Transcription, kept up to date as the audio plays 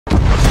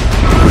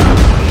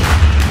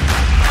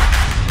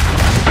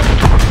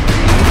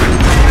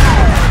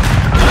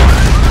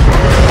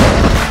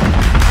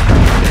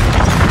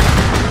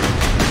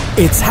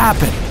It's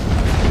happened.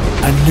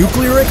 A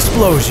nuclear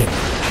explosion.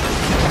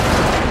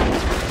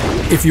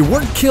 If you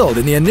weren't killed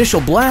in the initial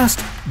blast,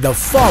 the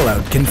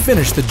fallout can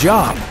finish the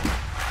job.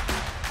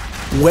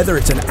 Whether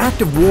it's an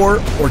act of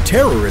war or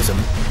terrorism,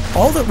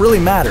 all that really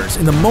matters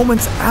in the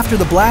moments after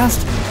the blast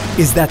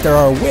is that there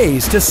are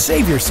ways to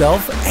save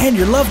yourself and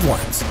your loved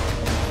ones.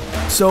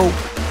 So,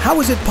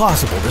 how is it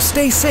possible to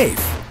stay safe?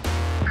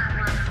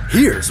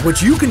 Here's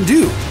what you can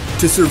do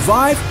to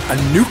survive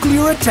a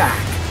nuclear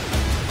attack.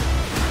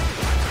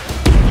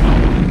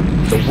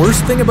 The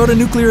worst thing about a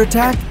nuclear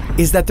attack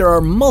is that there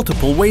are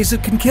multiple ways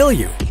it can kill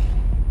you.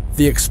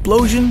 The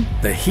explosion,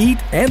 the heat,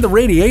 and the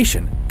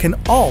radiation can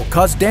all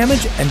cause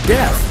damage and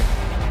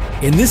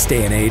death. In this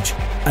day and age,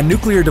 a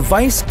nuclear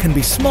device can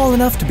be small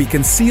enough to be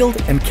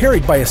concealed and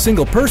carried by a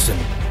single person,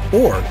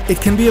 or it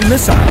can be a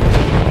missile.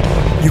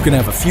 You can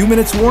have a few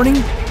minutes warning,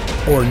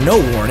 or no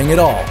warning at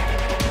all.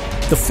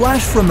 The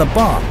flash from the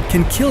bomb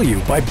can kill you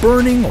by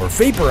burning or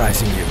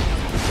vaporizing you.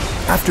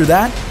 After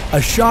that, a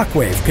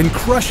shockwave can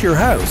crush your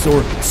house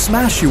or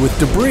smash you with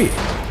debris.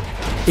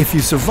 If you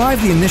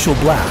survive the initial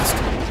blast,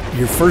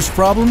 your first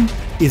problem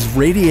is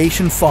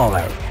radiation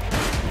fallout.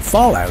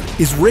 Fallout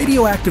is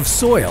radioactive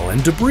soil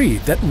and debris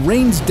that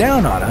rains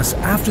down on us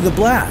after the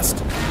blast.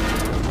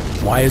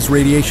 Why is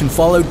radiation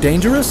fallout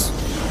dangerous?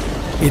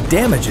 It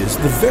damages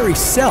the very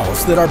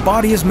cells that our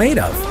body is made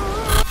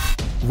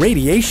of.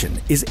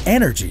 Radiation is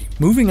energy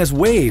moving as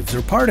waves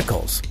or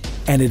particles,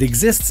 and it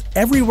exists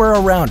everywhere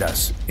around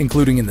us,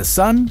 including in the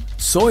sun,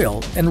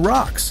 soil, and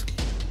rocks.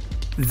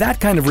 That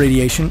kind of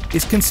radiation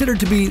is considered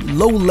to be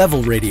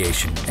low-level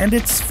radiation, and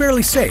it's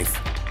fairly safe.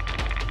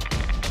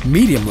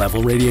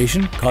 Medium-level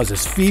radiation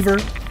causes fever,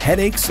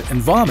 headaches,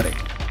 and vomiting.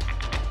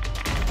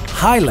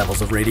 High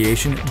levels of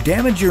radiation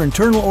damage your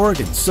internal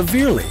organs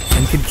severely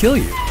and can kill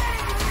you.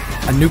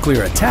 A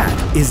nuclear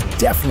attack is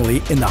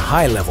definitely in the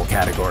high-level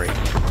category.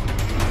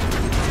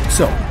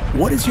 So,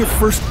 what is your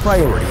first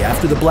priority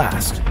after the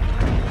blast?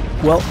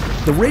 Well,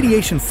 the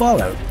radiation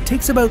fallout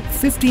takes about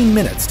 15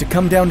 minutes to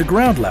come down to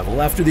ground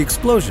level after the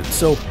explosion,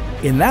 so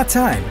in that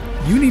time,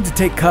 you need to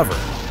take cover.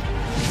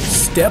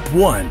 Step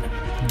 1.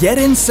 Get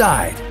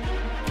inside.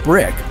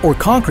 Brick or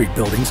concrete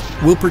buildings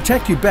will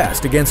protect you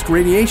best against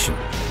radiation.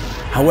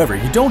 However,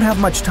 you don't have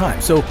much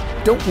time, so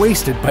don't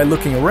waste it by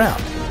looking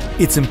around.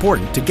 It's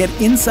important to get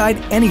inside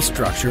any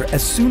structure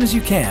as soon as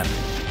you can.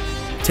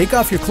 Take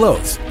off your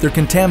clothes, they're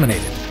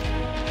contaminated.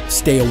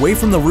 Stay away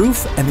from the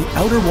roof and the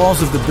outer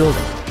walls of the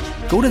building.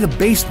 Go to the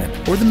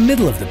basement or the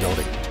middle of the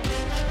building.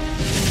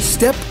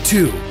 Step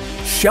 2.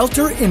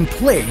 Shelter in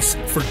place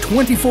for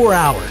 24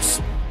 hours.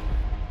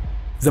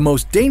 The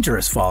most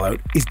dangerous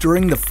fallout is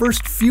during the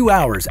first few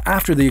hours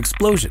after the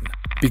explosion,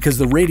 because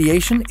the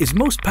radiation is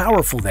most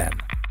powerful then.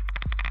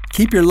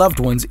 Keep your loved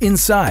ones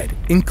inside,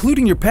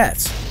 including your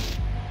pets.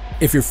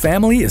 If your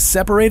family is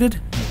separated,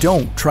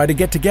 don't try to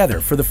get together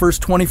for the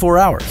first 24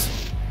 hours.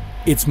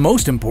 It's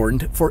most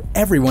important for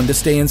everyone to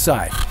stay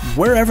inside,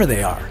 wherever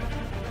they are.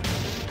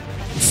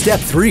 Step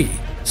 3.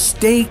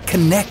 Stay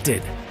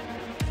connected.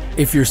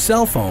 If your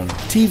cell phone,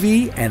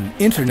 TV, and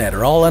internet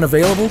are all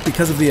unavailable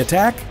because of the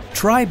attack,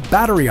 try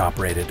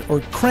battery-operated or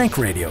crank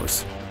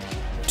radios.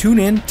 Tune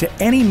in to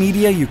any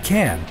media you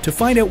can to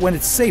find out when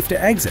it's safe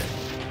to exit,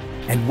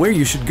 and where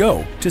you should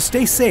go to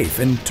stay safe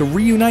and to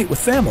reunite with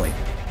family.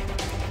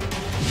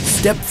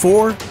 Step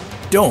 4.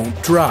 Don't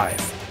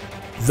drive.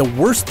 The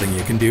worst thing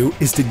you can do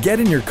is to get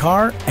in your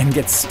car and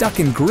get stuck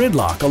in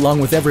gridlock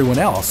along with everyone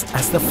else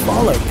as the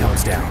fallout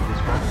comes down.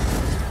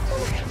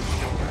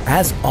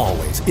 As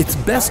always, it's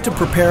best to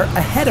prepare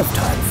ahead of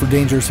time for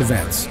dangerous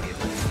events.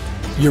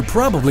 You're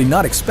probably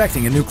not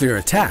expecting a nuclear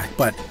attack,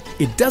 but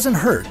it doesn't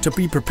hurt to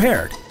be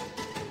prepared.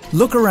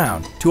 Look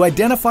around to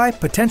identify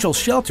potential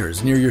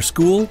shelters near your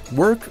school,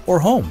 work, or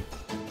home.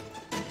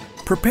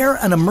 Prepare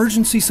an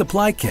emergency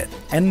supply kit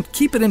and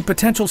keep it in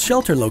potential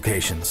shelter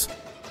locations.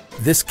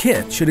 This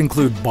kit should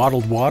include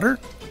bottled water,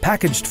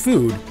 packaged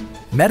food,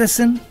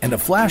 medicine, and a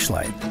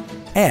flashlight.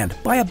 And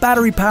buy a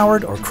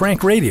battery-powered or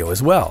crank radio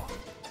as well.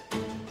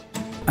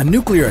 A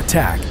nuclear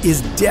attack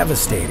is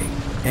devastating,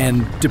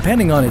 and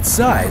depending on its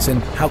size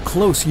and how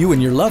close you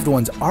and your loved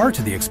ones are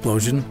to the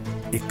explosion,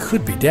 it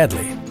could be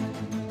deadly.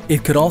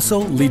 It could also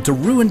lead to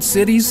ruined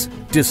cities,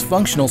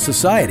 dysfunctional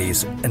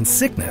societies, and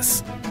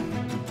sickness.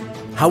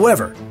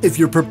 However, if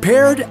you're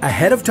prepared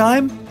ahead of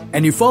time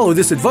and you follow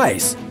this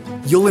advice,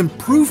 you'll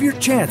improve your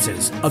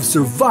chances of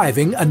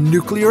surviving a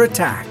nuclear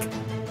attack.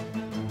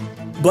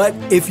 But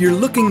if you're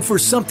looking for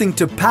something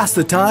to pass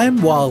the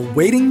time while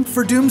waiting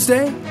for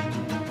doomsday,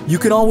 you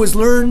can always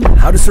learn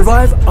how to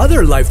survive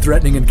other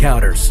life-threatening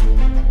encounters.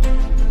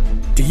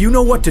 Do you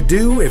know what to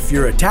do if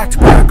you're attacked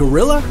by a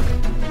gorilla?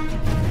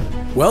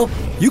 Well,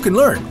 you can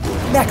learn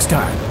next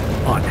time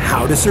on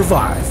How to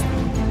Survive.